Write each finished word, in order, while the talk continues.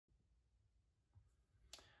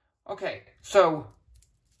Okay, so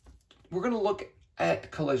we're going to look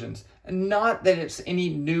at collisions. And not that it's any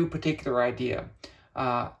new particular idea,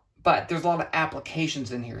 but there's a lot of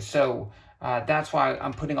applications in here. So that's why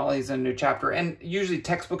I'm putting all these in a new chapter. And usually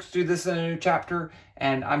textbooks do this in a new chapter,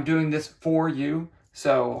 and I'm doing this for you.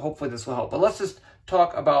 So hopefully this will help. But let's just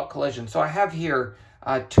talk about collisions. So I have here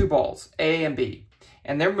two balls, A and B,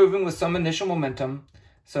 and they're moving with some initial momentum.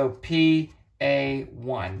 So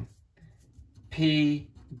PA1,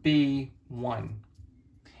 PB1.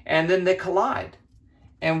 And then they collide.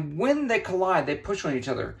 And when they collide, they push on each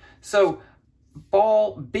other. So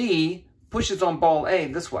ball B pushes on ball A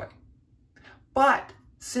this way. But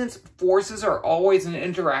since forces are always an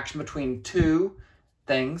interaction between two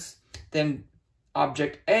things, then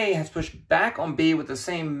object A has pushed back on B with the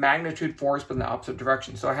same magnitude force but in the opposite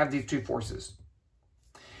direction. So I have these two forces.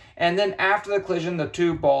 And then after the collision, the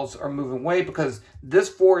two balls are moving away because this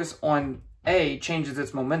force on A changes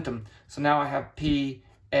its momentum. So now I have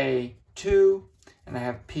PA2 and I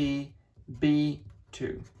have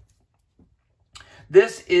PB2.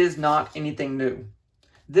 This is not anything new.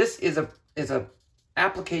 This is a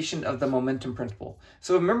application of the momentum principle.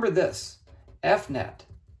 So remember this, F net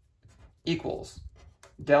equals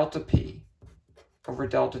delta P over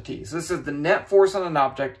delta T. So this is the net force on an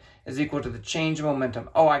object is equal to the change in momentum.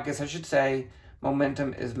 Oh, I guess I should say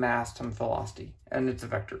momentum is mass times velocity, and it's a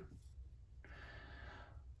vector.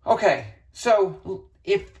 Okay, so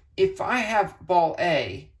if I have ball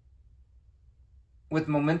A with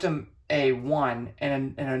momentum A1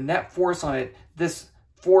 and a net force on it, this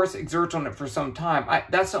force exerts on it for some time.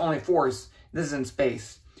 That's the only force. This is in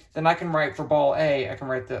space. Then I can write for ball A, I can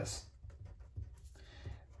write this.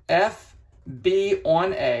 FB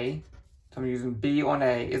on A, so I'm using B on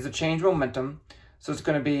A, is a change in momentum. So it's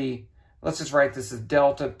going to be, let's just write this as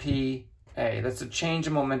delta PA. That's a change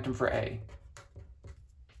in momentum for A.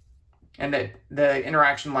 And the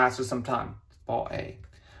interaction lasts for some time. Ball A.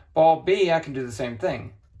 Ball B, I can do the same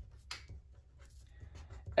thing.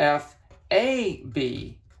 FAB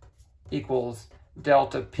equals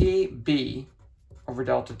delta PB over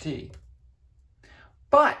delta T.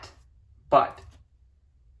 But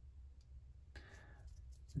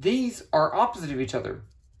these are opposite of each other.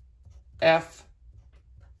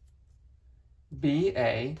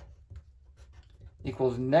 FBA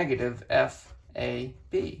equals negative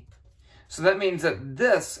FAB. So that means that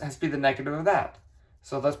this has to be the negative of that.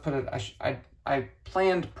 So let's put it, I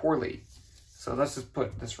planned poorly. So let's just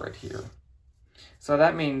put this right here. So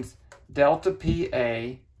that means delta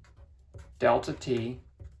PA, delta T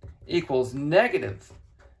equals negative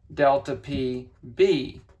delta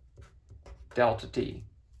PB, delta T.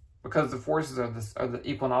 Because the forces are the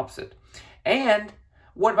equal and opposite. And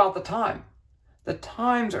what about the time? The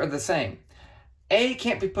times are the same. A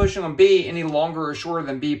can't be pushing on B any longer or shorter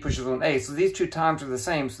than B pushes on A. So these two times are the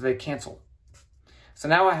same, so they cancel. So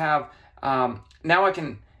now I have, now I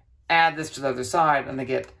can add this to the other side, and I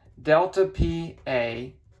get delta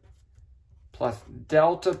PA plus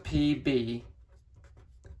delta PB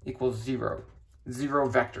equals 0. 0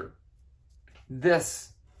 vector.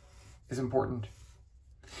 This is important.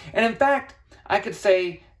 And in fact, I could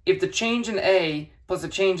say if the change in A plus the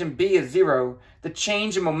change in B is 0, the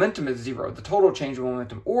change in momentum is 0, the total change in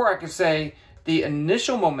momentum. Or I could say the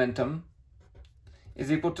initial momentum is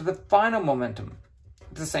equal to the final momentum.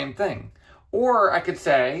 It's the same thing. Or I could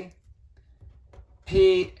say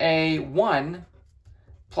PA1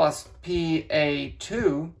 plus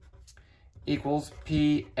PA2 equals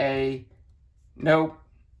PA... Nope,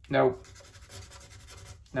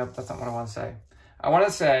 that's not what I want to say. I want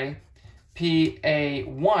to say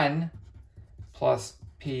PA1 plus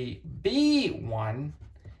PB1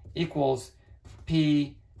 equals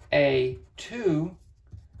PA2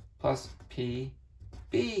 plus PB2.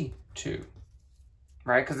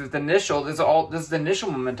 Right? Because it's the initial, this is the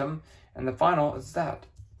initial momentum, and the final is that.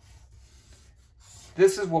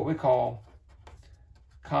 This is what we call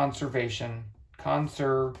conservation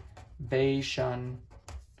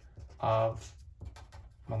of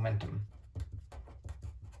momentum.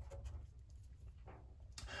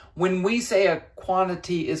 When we say a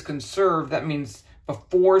quantity is conserved, that means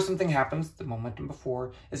before something happens, the momentum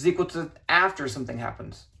before is equal to after something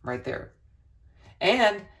happens, right there.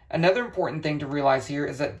 And another important thing to realize here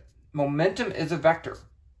is that momentum is a vector.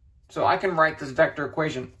 So I can write this vector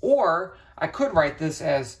equation, or I could write this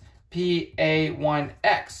as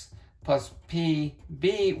PA1x plus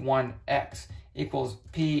PB1x equals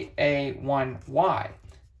PA1y.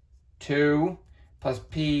 2 plus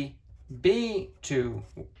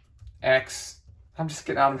PB2x. I'm just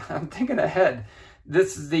getting out of, I'm thinking ahead.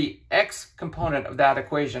 this is the x component of that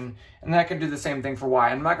equation, and then I can do the same thing for y.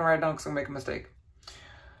 I'm not going to write it down because I'm going to make a mistake.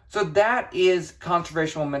 So that is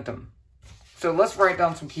conservation momentum. So let's write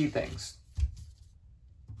down some key things.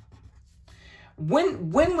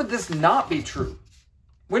 When would this not be true?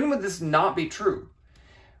 When would this not be true?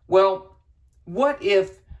 Well, what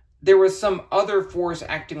if there was some other force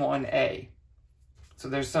acting on A? So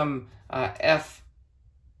there's some F2,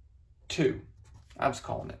 I'm just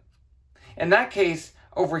calling it. In that case,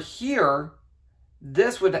 over here,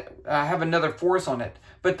 this would have another force on it.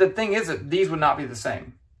 But the thing is that these would not be the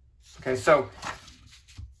same. Okay, so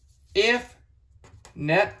if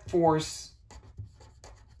net force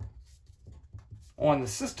on the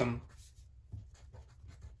system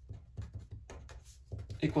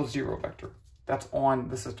equals 0 vector, that's on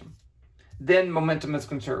the system, then momentum is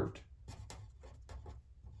conserved.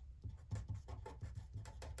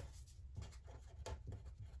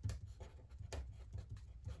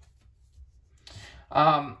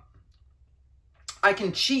 I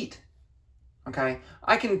can cheat, okay?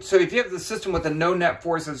 So if you have the system with a no net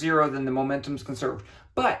force of 0, then the momentum's conserved.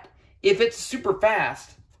 But if it's super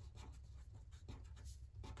fast,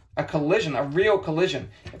 a collision, a real collision,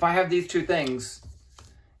 if I have these two things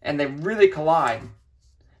and they really collide,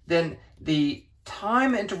 then the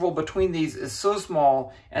time interval between these is so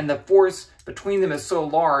small and the force between them is so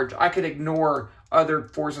large, I could ignore other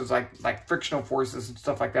forces like frictional forces and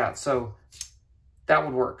stuff like that. So that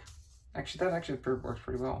would work. Actually, that works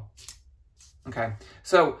pretty well. Okay,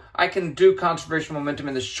 so I can do conservation momentum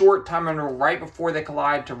in the short time interval right before they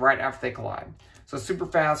collide to right after they collide. So super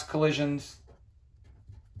fast collisions,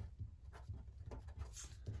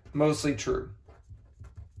 mostly true.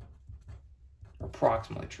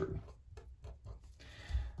 Approximately true.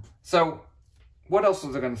 So what else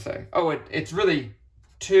was I going to say? Oh, it's really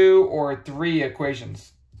 2 or 3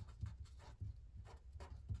 equations.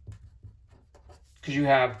 Because you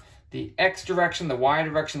have the x direction, the y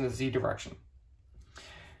direction, the z direction.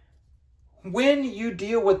 When you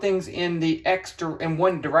deal with things in the in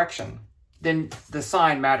one direction, then the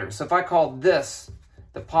sign matters. So if I call this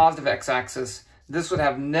the positive x-axis, this would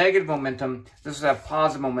have negative momentum, this would have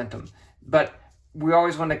positive momentum. But we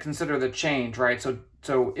always want to consider the change, right?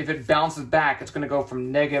 So if it bounces back, it's going to go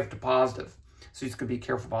from negative to positive. So you just got to be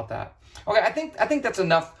careful about that. Okay, I think that's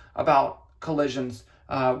enough about collisions.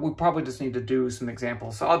 We probably just need to do some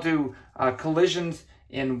examples. So I'll do collisions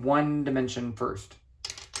in one dimension first.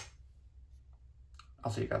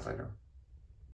 I'll see you guys later.